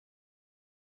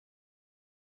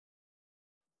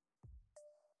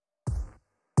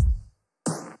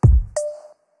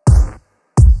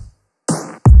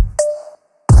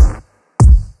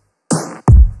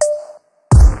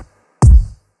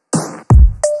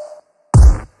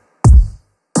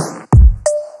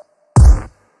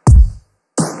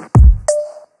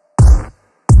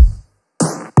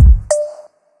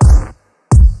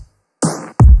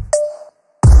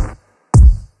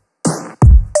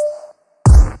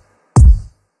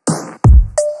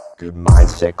Good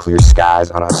mindset, clear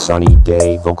skies on a sunny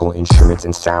day. Vocal instruments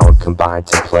and sound combine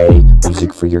to play.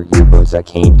 Music for your earbuds that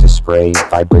came to spray.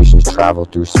 Vibrations travel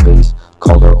through space,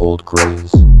 color old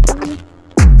grays.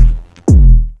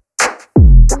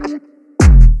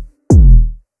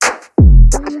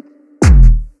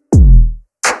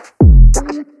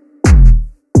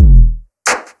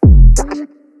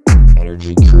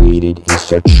 Energy created in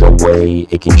such a way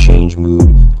it can change mood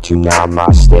to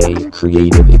namaste.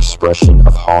 Creative expression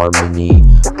of harmony,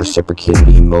 reciprocated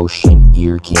emotion,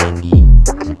 ear candy.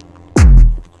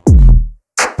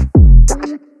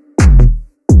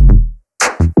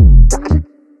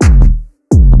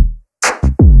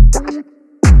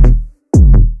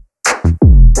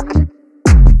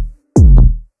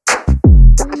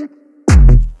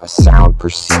 A sound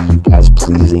perceived as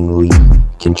pleasingly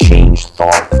can change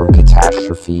thought from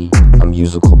catastrophe. A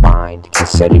musical mind can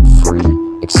set it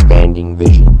free, expanding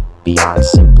vision beyond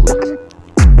simply.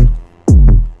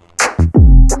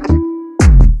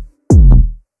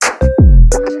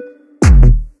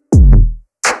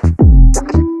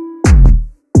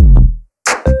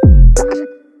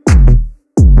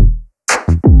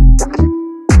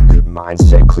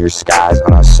 Mindset, clear skies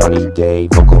on a sunny day.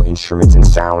 Vocal instruments and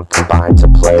sound combine to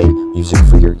play. Music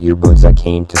for your earbuds that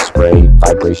came to spray.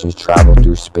 Vibrations travel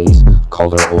through space,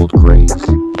 color old grays.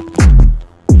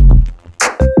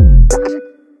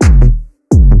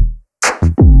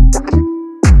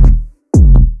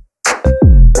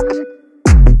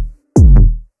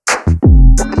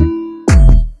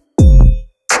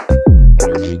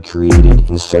 Energy created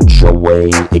in such a way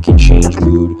it can change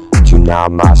mood to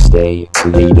namaste.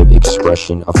 Creative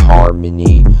expression of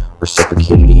harmony,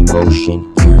 reciprocated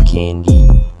emotion, ear candy.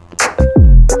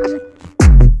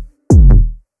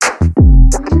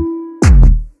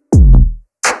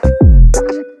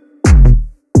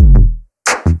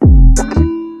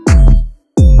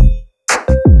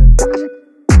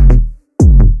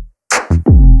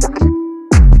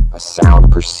 A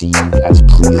sound perceived as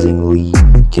pleasingly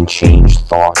can change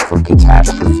thought from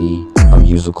catastrophe. A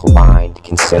musical mind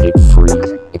can set it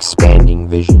free, expanding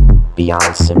vision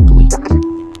beyond simply.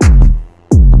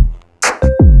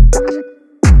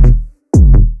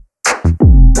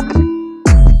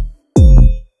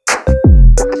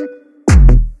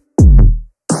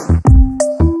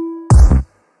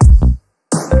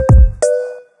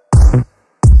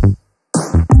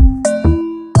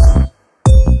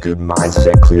 Good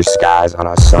mindset, clear skies on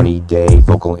a sunny day.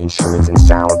 Vocal instruments and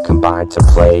sound combine to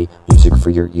play. Music for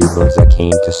your earbuds that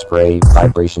came to spray.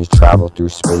 Vibrations travel through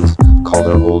space,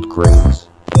 color old grays.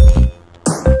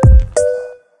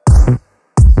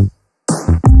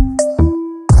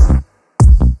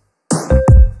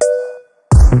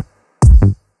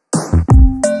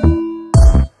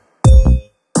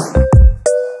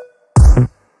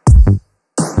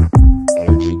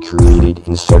 Created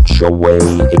in such a way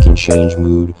it can change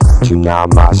mood to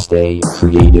namaste.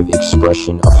 Creative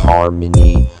expression of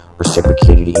harmony,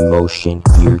 reciprocated emotion,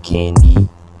 ear candy.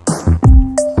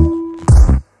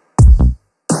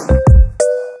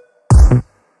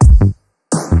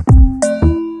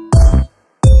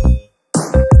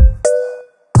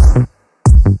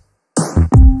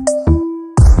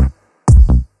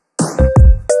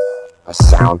 A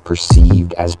sound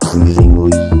perceived as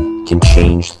pleasingly can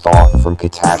change thought from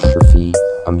catastrophe.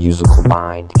 A musical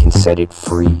mind can set it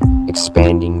free,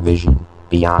 expanding vision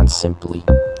beyond simply.